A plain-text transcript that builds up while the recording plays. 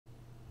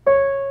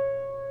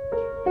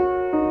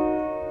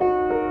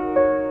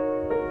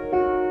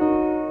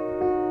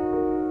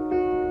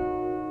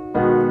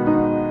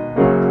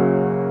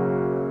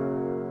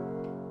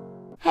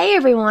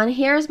everyone,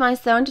 here's my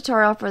sewing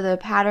tutorial for the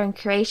pattern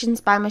Creations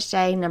by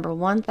Michié number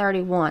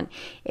 131.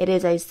 It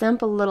is a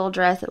simple little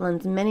dress that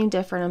lends many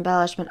different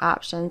embellishment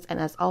options, and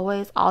as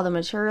always, all the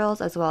materials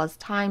as well as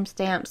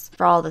timestamps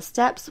for all the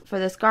steps for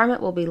this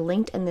garment will be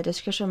linked in the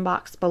description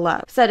box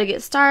below. So to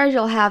get started,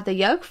 you'll have the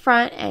yoke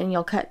front and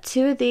you'll cut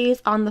 2 of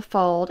these on the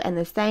fold, and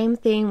the same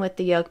thing with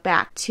the yoke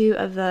back, 2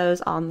 of those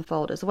on the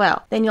fold as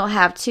well. Then you'll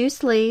have 2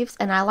 sleeves,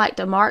 and I like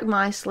to mark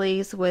my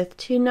sleeves with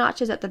 2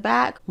 notches at the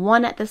back,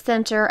 1 at the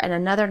center, and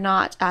another notch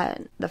at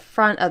the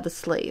front of the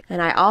sleeve.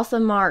 And I also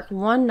mark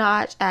 1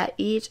 notch at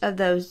each of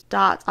those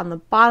dots on the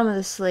bottom of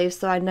the sleeve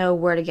so I know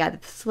where to gather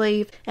the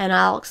sleeve, and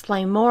I'll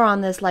explain more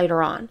on this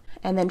later on.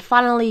 And then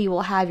finally you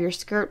will have your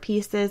skirt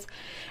pieces,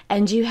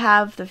 and you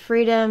have the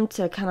freedom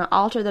to kind of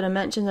alter the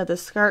dimensions of the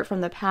skirt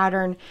from the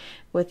pattern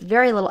with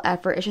very little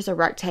effort. It's just a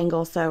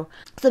rectangle, so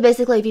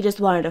basically if you just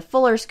wanted a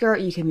fuller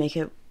skirt, you can make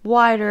it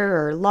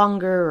wider or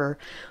longer or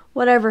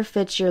whatever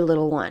fits your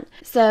little one.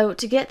 So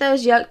to get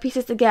those yoke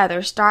pieces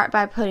together, start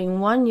by putting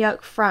 1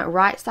 yoke front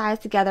right sides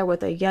together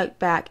with a yoke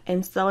back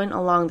and sewing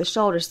along the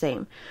shoulder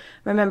seam.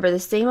 Remember, the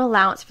seam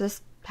allowance for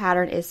this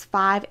pattern is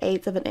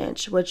 5/8 of an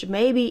inch, which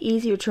may be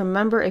easier to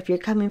remember if you're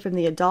coming from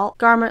the adult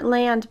garment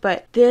land,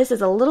 but this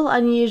is a little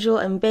unusual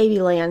in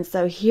baby land,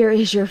 so here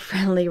is your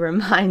friendly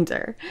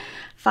reminder.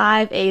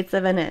 5/8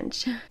 of an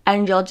inch.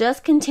 And you'll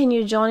just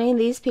continue joining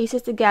these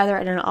pieces together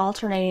in an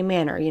alternating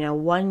manner.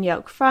 1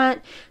 yoke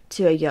front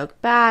to a yoke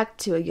back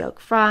to a yoke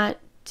front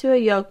to a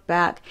yoke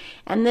back,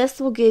 and this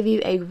will give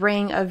you a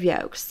ring of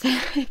yokes,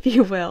 if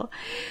you will.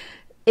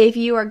 If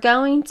you are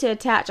going to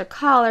attach a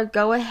collar,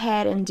 go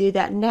ahead and do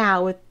that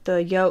now with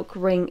the yoke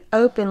ring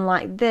open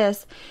like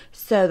this,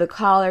 so the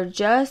collar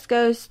just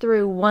goes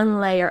through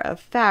 1 layer of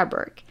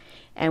fabric.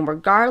 And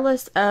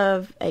regardless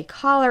of a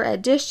collar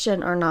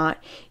addition or not,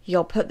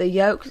 you'll put the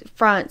yoke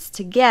fronts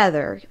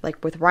together,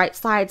 like with right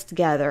sides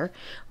together,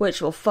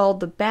 which will fold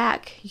the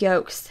back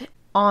yokes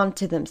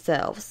onto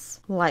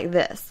themselves like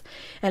this.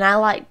 And I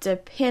like to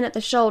pin at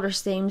the shoulder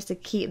seams to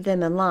keep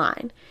them in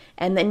line.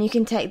 And then you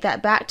can take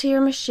that back to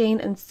your machine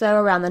and sew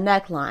around the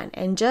neckline.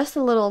 And just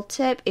a little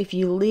tip, if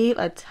you leave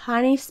a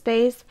tiny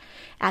space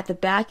at the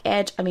back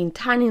edge,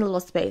 tiny little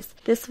space,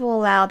 this will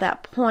allow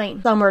that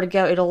point somewhere to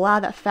go. It'll allow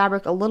that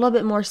fabric a little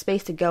bit more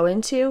space to go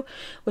into,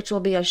 which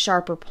will be a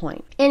sharper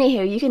point.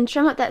 Anywho, you can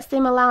trim up that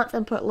seam allowance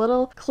and put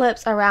little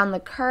clips around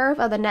the curve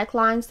of the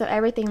neckline so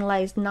everything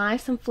lays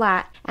nice and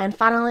flat. And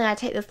finally, I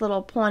take this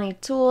little pointy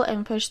tool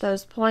and push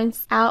those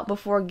points out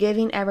before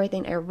giving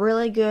everything a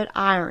really good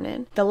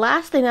ironing. The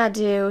last thing I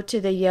do to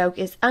the yoke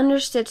is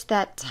understitch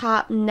that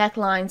top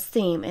neckline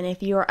seam, and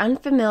if you are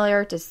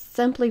unfamiliar, to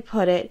simply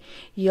put it,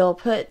 you'll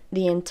put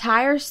the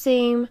entire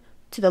seam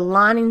to the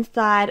lining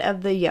side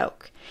of the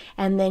yoke,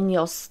 and then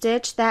you'll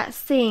stitch that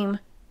seam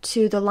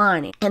to the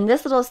lining. And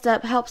this little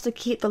step helps to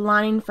keep the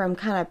lining from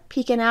kind of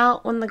peeking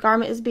out when the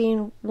garment is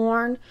being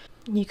worn.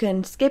 You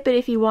can skip it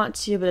if you want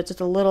to, but it's just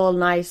a little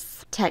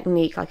nice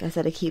technique, like I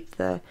said, to keep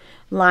the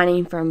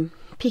lining from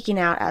peeking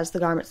out as the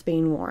garment's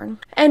being worn.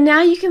 And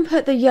now you can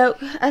put the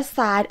yoke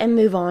aside and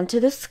move on to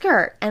the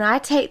skirt. And I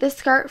take the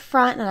skirt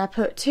front and I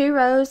put 2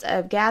 rows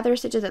of gather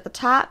stitches at the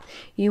top.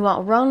 You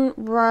want 1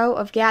 row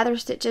of gather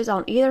stitches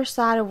on either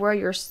side of where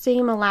your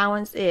seam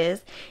allowance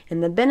is.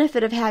 And the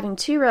benefit of having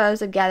 2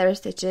 rows of gather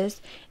stitches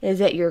is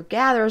that your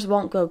gathers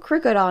won't go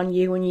crooked on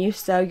you when you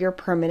sew your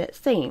permanent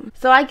seam.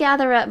 So I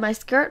gather up my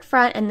skirt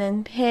front and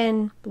then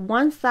pin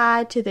one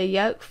side to the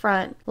yoke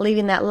front,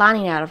 leaving that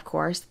lining out of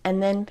course,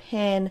 and then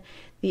pin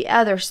the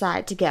other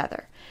side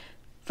together.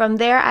 From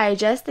there, I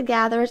adjust the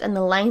gathers and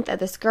the length of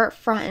the skirt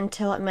front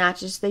until it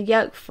matches the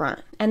yoke front.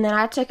 And then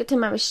I took it to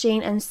my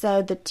machine and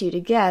sewed the 2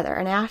 together.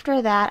 And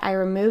after that, I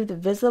removed the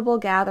visible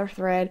gather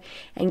thread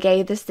and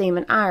gave the seam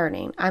an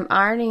ironing. I'm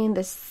ironing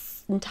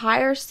this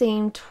entire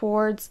seam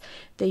towards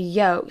the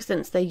yoke,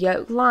 since the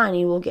yoke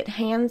lining will get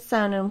hand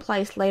sewn in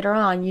place later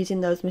on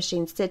using those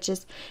machine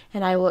stitches,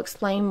 and I will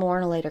explain more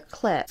in a later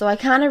clip. So I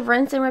kind of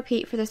rinse and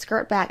repeat for the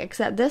skirt back,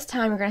 except this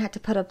time you're going to have to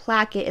put a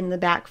placket in the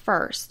back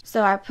first.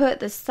 So I put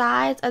the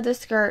sides of the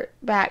skirt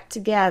back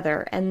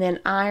together and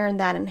then iron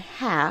that in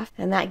half,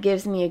 and that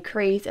gives me a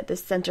crease at the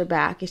center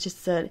back. It's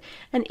just an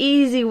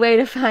easy way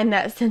to find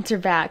that center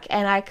back,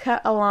 and I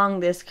cut along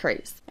this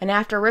crease. And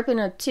after ripping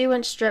a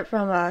 2-inch strip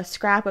from a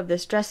scrap of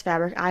this dress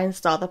fabric, I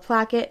install the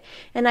placket,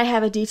 and I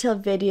have a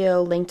detailed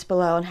video linked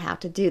below on how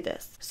to do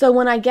this. So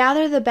when I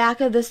gather the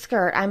back of the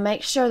skirt, I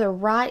make sure the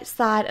right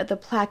side of the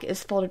placket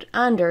is folded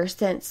under,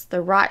 since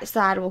the right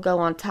side will go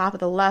on top of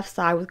the left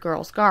side with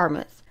girls'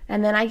 garments.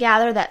 And then I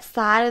gather that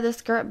side of the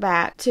skirt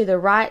back to the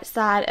right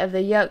side of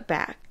the yoke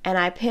back, and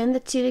I pin the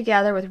 2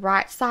 together with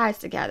right sides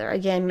together,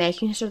 again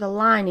making sure the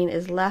lining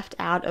is left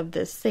out of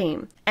this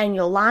seam. And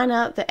you'll line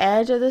up the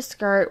edge of the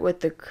skirt with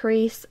the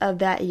crease of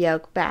that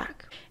yoke back.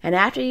 And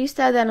after you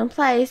sew that in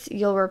place,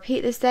 you'll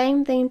repeat the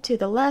same thing to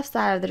the left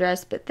side of the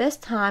dress, but this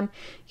time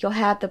you'll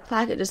have the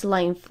placket just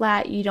laying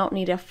flat. You don't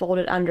need to fold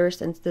it under,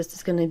 since this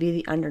is going to be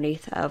the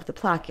underneath of the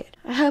placket.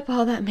 I hope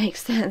all that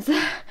makes sense.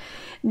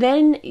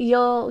 Then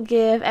you'll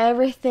give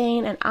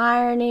everything an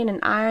ironing and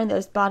iron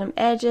those bottom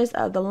edges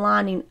of the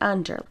lining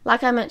under.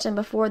 Like I mentioned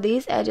before,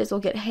 these edges will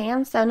get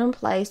hand sewn in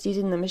place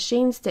using the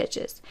machine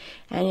stitches.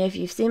 And if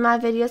you've seen my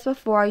videos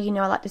before, you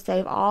know I like to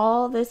save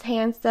all this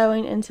hand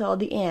sewing until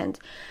the end.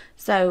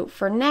 So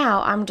for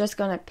now, I'm just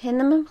going to pin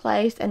them in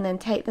place and then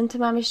take them to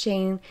my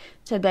machine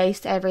to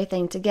baste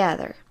everything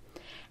together.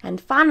 And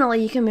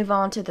finally, you can move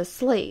on to the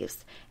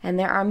sleeves. And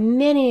there are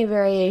many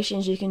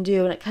variations you can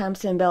do when it comes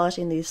to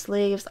embellishing these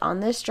sleeves.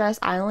 On this dress,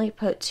 I only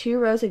put 2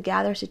 rows of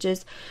gather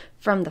stitches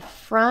from the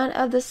front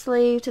of the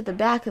sleeve to the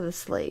back of the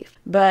sleeve.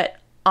 But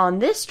on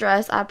this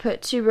dress, I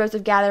put 2 rows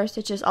of gather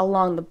stitches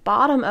along the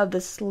bottom of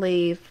the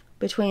sleeve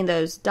between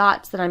those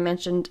dots that I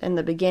mentioned in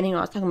the beginning when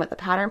I was talking about the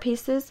pattern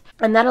pieces.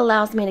 And that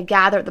allows me to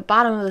gather at the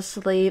bottom of the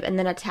sleeve and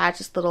then attach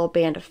this little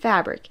band of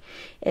fabric.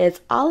 It's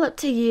all up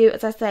to you.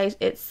 As I say,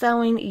 it's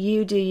sewing,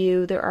 you do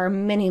you. There are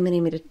many, many,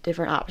 many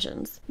different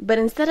options. But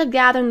instead of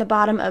gathering the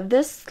bottom of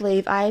this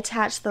sleeve, I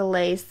attach the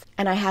lace,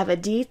 and I have a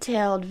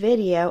detailed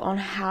video on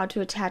how to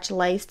attach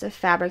lace to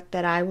fabric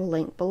that I will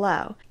link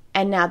below.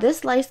 And now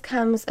this lace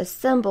comes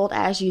assembled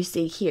as you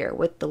see here,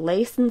 with the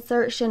lace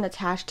insertion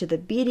attached to the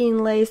beading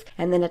lace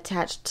and then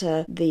attached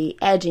to the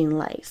edging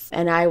lace.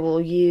 And I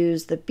will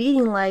use the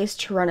beading lace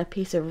to run a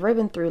piece of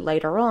ribbon through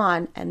later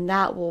on, and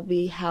that will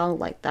be how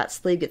that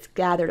sleeve gets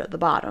gathered at the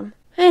bottom.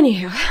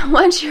 Anywho,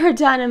 once you're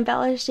done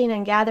embellishing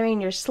and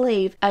gathering your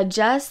sleeve,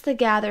 adjust the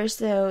gathers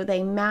so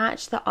they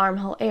match the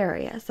armhole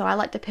area. So I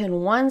like to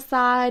pin one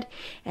side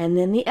and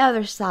then the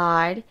other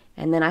side,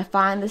 and then I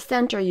find the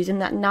center using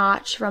that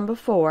notch from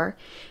before,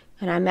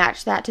 and I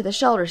match that to the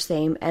shoulder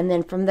seam, and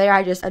then from there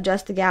I just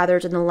adjust the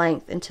gathers and the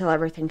length until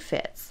everything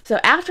fits. So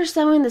after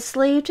sewing the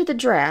sleeve to the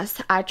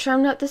dress, I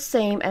trimmed up the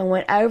seam and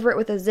went over it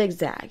with a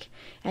zigzag.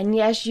 And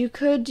yes, you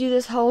could do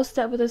this whole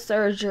step with a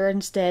serger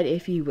instead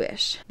if you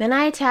wish. Then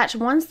I attach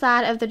one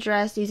side of the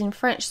dress using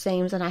French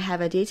seams, and I have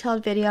a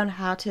detailed video on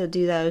how to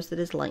do those that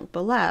is linked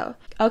below.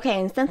 Okay,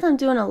 and since I'm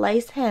doing a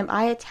lace hem,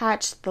 I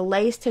attached the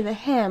lace to the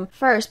hem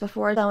first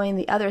before sewing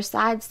the other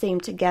side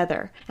seam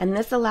together. And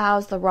this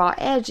allows the raw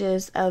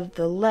edges of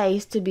the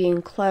lace to be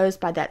enclosed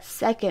by that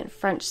second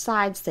French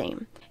side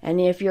seam. And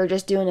if you're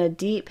just doing a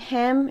deep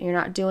hem, you're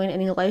not doing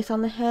any lace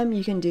on the hem,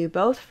 you can do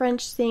both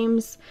French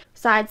seams,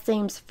 side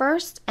seams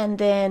first, and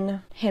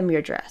then hem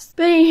your dress.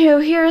 But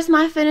anywho, here's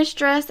my finished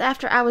dress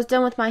after I was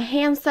done with my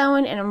hand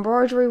sewing and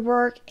embroidery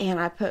work, and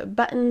I put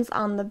buttons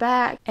on the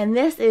back. And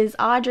this is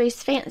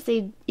Audrey's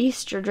fancy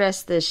Easter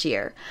dress this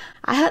year.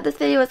 I hope this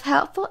video was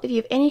helpful. If you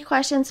have any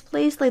questions,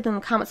 please leave them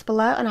in the comments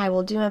below, and I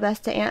will do my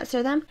best to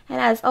answer them.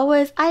 And as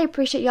always, I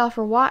appreciate y'all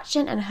for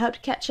watching, and hope to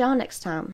catch y'all next time.